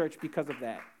early church because of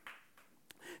that.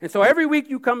 And so every week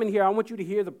you come in here, I want you to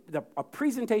hear a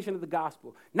presentation of the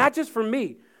gospel. Not just from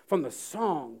me, from the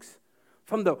songs,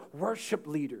 from the worship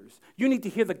leaders. You need to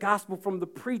hear the gospel from the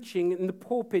preaching in the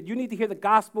pulpit. You need to hear the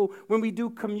gospel when we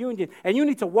do communion. And you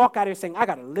need to walk out here saying, I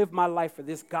got to live my life for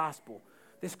this gospel.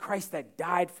 This Christ that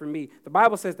died for me. The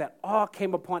Bible says that awe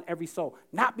came upon every soul.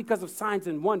 Not because of signs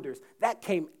and wonders. That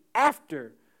came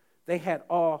after they had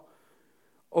awe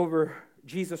over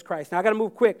Jesus Christ. Now I got to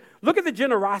move quick. Look at the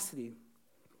generosity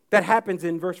that happens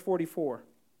in verse 44.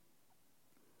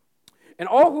 And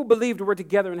all who believed were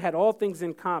together and had all things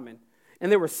in common. And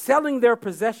they were selling their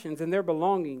possessions and their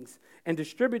belongings and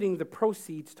distributing the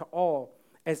proceeds to all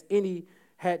as any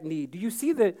had need. Do you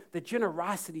see the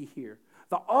generosity here?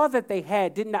 The awe that they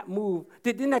had did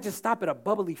not just stop at a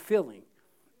bubbly feeling.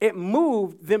 It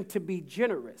moved them to be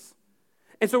generous.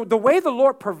 And so the way the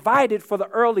Lord provided for the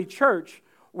early church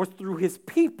was through his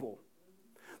people.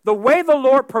 The way the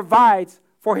Lord provides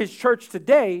for his church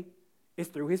today is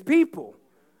through his people.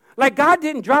 Like God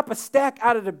didn't drop a stack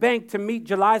out of the bank to meet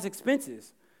July's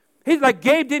expenses. He's like,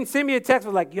 Gabe didn't send me a text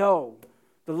was like, yo,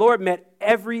 the Lord met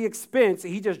every expense.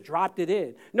 He just dropped it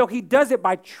in. No, he does it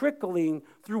by trickling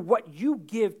through what you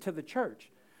give to the church.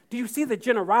 Do you see the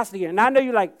generosity here? And I know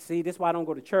you're like, see, this is why I don't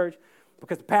go to church.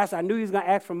 Because the pastor, I knew he was going to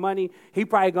ask for money. He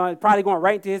probably going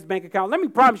right into his bank account. Let me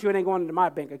promise you it ain't going into my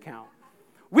bank account.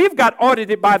 We've got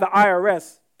audited by the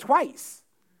IRS twice.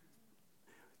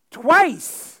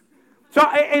 So,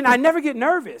 and I never get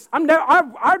nervous.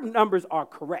 Our numbers are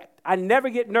correct. I never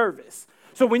get nervous.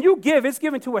 So when you give, it's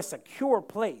given to a secure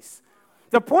place.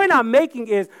 The point I'm making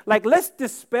is, like, let's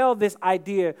dispel this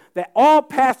idea that all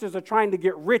pastors are trying to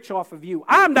get rich off of you.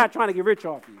 I'm not trying to get rich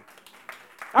off of you.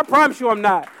 I promise you I'm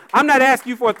not. I'm not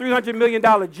asking you for a $300 million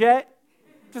jet.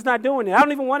 Just not doing it. I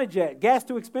don't even want a jet. Gas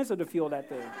too expensive to fuel that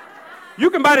thing. You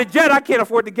can buy the jet. I can't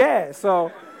afford the gas.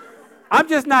 So I'm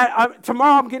just not.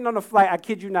 Tomorrow I'm getting on a flight. I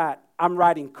kid you not. I'm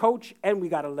riding coach and we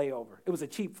got a layover. It was a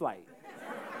cheap flight.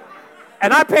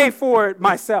 And I paid for it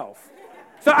myself.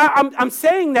 So I'm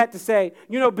saying that to say,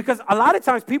 because a lot of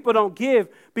times people don't give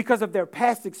because of their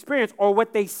past experience or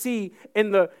what they see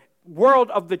in the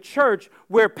world of the church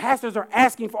where pastors are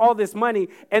asking for all this money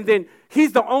and then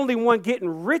he's the only one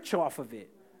getting rich off of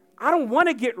it. I don't want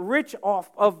to get rich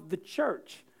off of the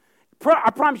church.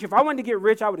 I promise you, if I wanted to get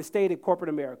rich, I would have stayed in corporate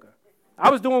America. I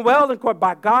was doing well in corporate.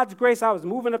 By God's grace, I was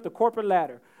moving up the corporate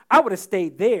ladder. I would have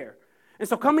stayed there. And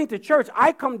so coming to church,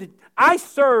 I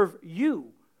serve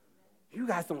you. You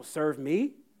guys don't serve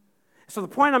me. So the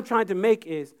point I'm trying to make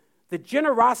is the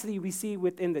generosity we see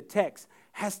within the text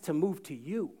has to move to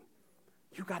you.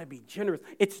 You got to be generous.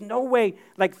 It's no way,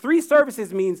 like 3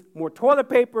 services means more toilet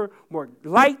paper, more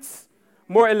lights,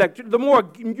 more electric. The more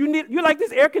you need, you like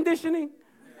this air conditioning?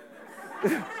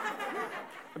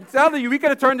 I'm telling you, we could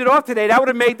have turned it off today. That would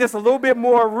have made this a little bit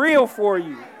more real for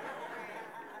you.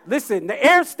 Listen, the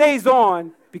air stays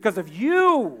on because of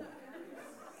you.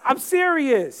 I'm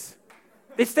serious.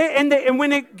 They stay, and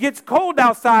when it gets cold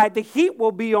outside, the heat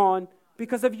will be on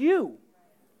because of you.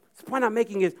 The point I'm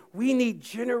making is we need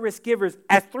generous givers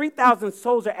as 3,000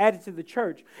 souls are added to the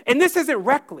church. And this isn't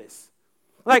reckless.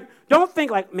 Like, don't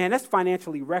think like, man, that's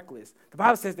financially reckless. The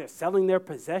Bible says they're selling their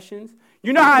possessions.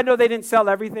 You know how I know they didn't sell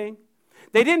everything?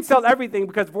 They didn't sell everything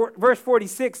because verse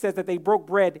 46 says that they broke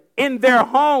bread in their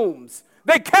homes.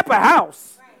 They kept a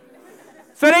house.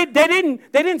 So they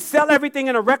didn't sell everything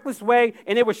in a reckless way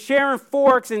and they were sharing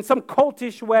forks in some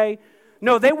cultish way.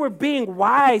 No, they were being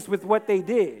wise with what they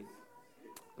did.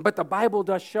 But the Bible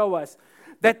does show us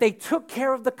that they took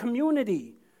care of the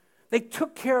community. They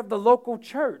took care of the local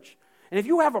church. And if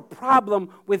you have a problem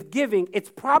with giving, it's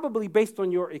probably based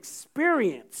on your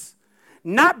experience,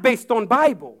 not based on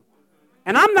Bible.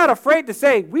 And I'm not afraid to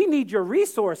say we need your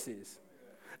resources.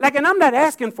 Like, and I'm not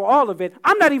asking for all of it.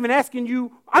 I'm not even saying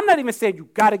you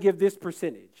got to give this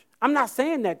percentage. I'm not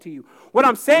saying that to you. What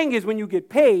I'm saying is when you get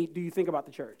paid, do you think about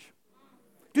the church?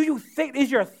 Do you think,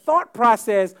 is your thought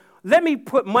process, let me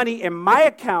put money in my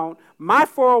account, my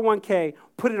 401k,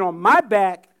 put it on my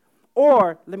back,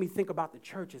 or let me think about the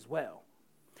church as well?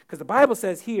 Because the Bible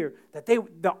says here that they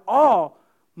all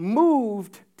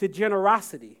moved to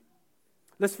generosity.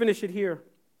 Let's finish it here.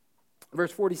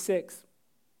 Verse 46.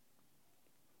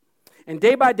 And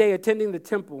day by day, attending the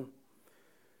temple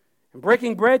and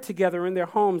breaking bread together in their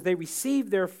homes, they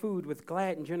received their food with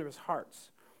glad and generous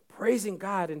hearts, praising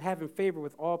God and having favor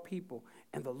with all people.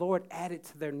 And the Lord added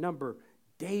to their number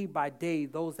day by day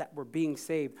those that were being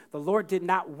saved. The Lord did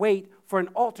not wait for an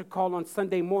altar call on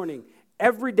Sunday morning.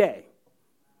 Every day,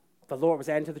 the Lord was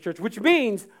adding to the church, which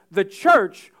means the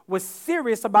church was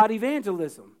serious about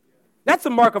evangelism. That's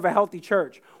a mark of a healthy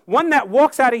church. One that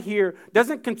walks out of here,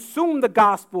 doesn't consume the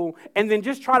gospel, and then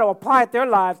just try to apply it to their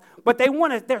lives, but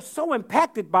they're so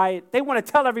impacted by it, they want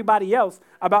to tell everybody else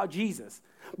about Jesus.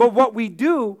 But what we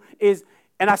do is,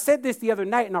 and I said this the other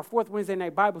night in our fourth Wednesday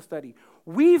night Bible study,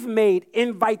 we've made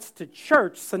invites to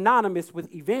church synonymous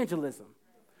with evangelism.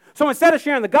 So instead of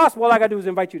sharing the gospel, all I got to do is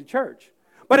invite you to church.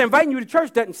 But inviting you to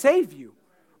church doesn't save you.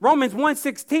 Romans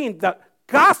 1:16, the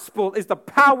gospel is the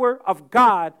power of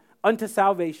God unto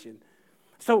salvation.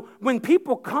 So when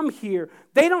people come here,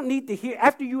 they don't need to hear,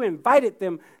 after you invited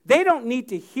them, they don't need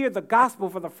to hear the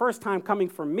gospel for the first time coming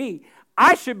from me.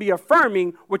 I should be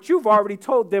affirming what you've already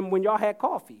told them when y'all had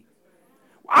coffee.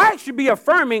 I should be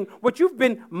affirming what you've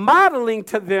been modeling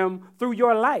to them through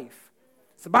your life.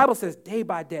 So the Bible says day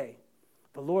by day,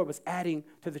 the Lord was adding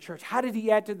to the church. How did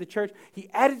he add to the church? He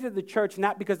added to the church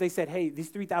not because they said, hey, these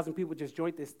 3,000 people just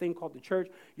joined this thing called the church.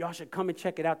 Y'all should come and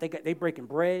check it out. They breaking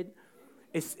bread.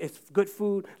 It's good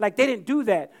food. Like, they didn't do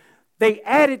that. They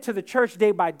added to the church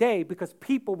day by day because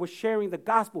people were sharing the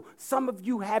gospel. Some of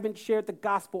you haven't shared the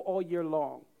gospel all year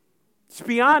long. Let's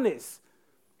be honest.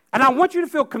 And I want you to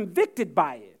feel convicted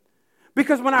by it.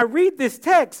 Because when I read this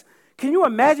text, can you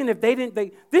imagine if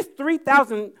this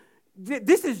 3,000,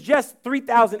 this is just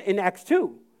 3,000 in Acts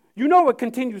 2. You know it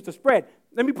continues to spread.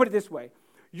 Let me put it this way.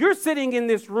 You're sitting in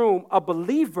this room, a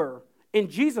believer in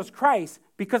Jesus Christ,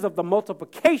 because of the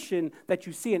multiplication that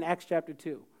you see in Acts chapter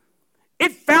 2.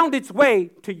 It found its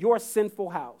way to your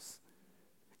sinful house.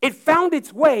 It found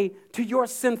its way to your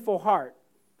sinful heart.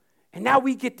 And now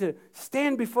we get to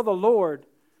stand before the Lord,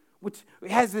 which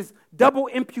has this double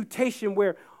imputation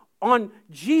where on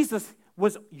Jesus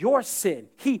was your sin.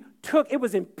 It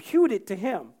was imputed to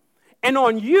him. And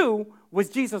on you was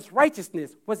Jesus'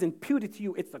 righteousness was imputed to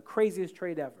you. It's the craziest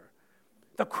trade ever.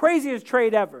 The craziest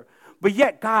trade ever. But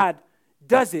yet God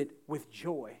does it with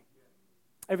joy.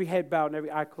 Every head bowed and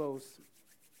every eye closed.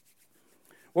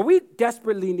 What we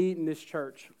desperately need in this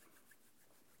church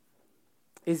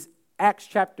is Acts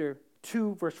chapter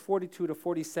 2, verse 42 to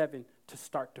 47 to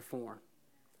start to form.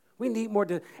 We need more.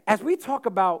 As we talk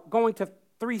about going to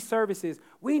 3 services,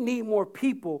 we need more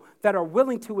people that are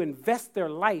willing to invest their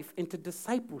life into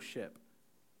discipleship.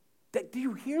 Do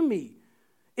you hear me?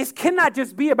 It cannot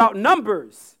just be about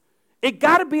numbers. It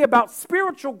got to be about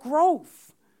spiritual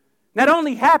growth. That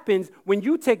only happens when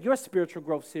you take your spiritual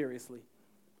growth seriously.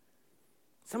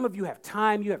 Some of you have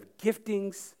time, you have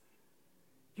giftings,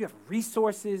 you have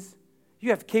resources, you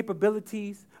have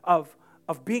capabilities of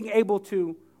being able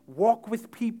to walk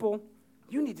with people.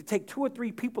 You need to take 2 or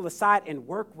 3 people aside and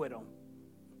work with them.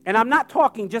 And I'm not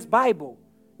talking just Bible.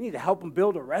 You need to help them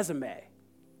build a resume.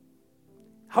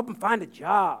 Help them find a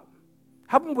job.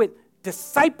 Help them with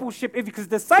discipleship, because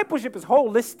discipleship is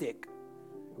holistic.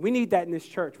 We need that in this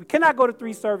church. We cannot go to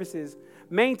 3 services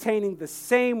maintaining the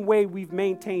same way we've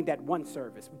maintained that 1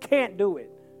 service. We can't do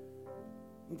it.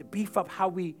 We need to beef up how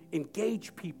we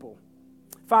engage people.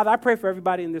 Father, I pray for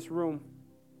everybody in this room.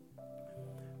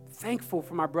 Thankful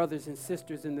for my brothers and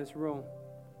sisters in this room.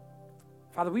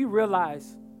 Father, we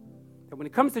realize that when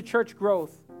it comes to church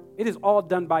growth, it is all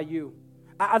done by you.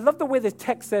 I love the way the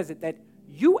text says it, that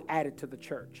you added to the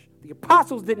church. The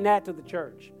apostles didn't add to the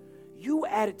church. You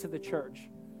added to the church.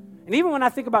 And even when I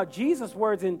think about Jesus'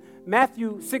 words in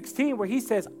Matthew 16, where he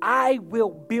says, I will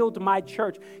build my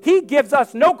church, he gives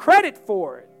us no credit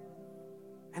for it.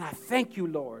 And I thank you,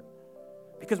 Lord,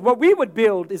 because what we would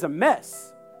build is a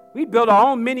mess. We build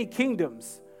our own mini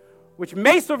kingdoms, which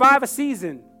may survive a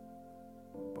season.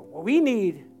 But what we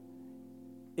need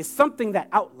is something that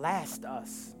outlasts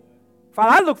us. Father,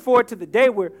 I look forward to the day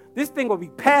where this thing will be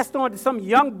passed on to some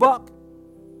young buck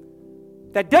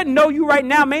that doesn't know you right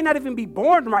now, may not even be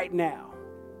born right now.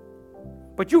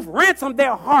 But you've ransomed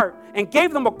their heart and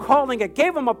gave them a calling and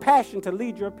gave them a passion to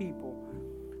lead your people.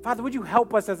 Father, would you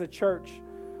help us as a church?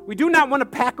 We do not want to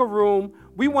pack a room.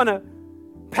 We want to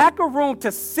pack a room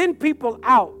to send people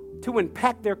out to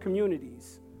impact their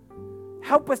communities.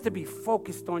 Help us to be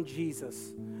focused on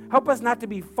Jesus. Help us not to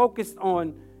be focused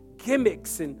on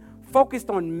gimmicks and focused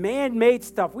on man-made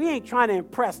stuff. We ain't trying to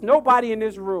impress nobody in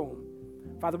this room.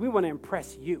 Father, we want to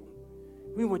impress you.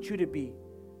 We want you to be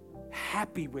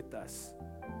happy with us.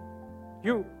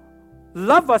 You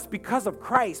love us because of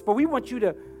Christ, but we want you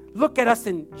to look at us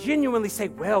and genuinely say,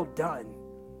 well done.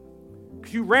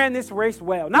 Because you ran this race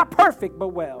well. Not perfect, but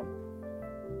well.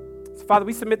 So, Father,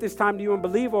 we submit this time to you and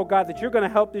believe, oh God, that you're going to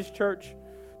help this church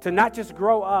to not just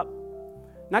grow up,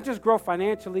 not just grow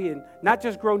financially and not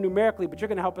just grow numerically, but you're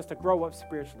going to help us to grow up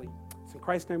spiritually. So in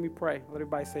Christ's name we pray. Let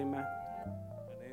everybody say amen.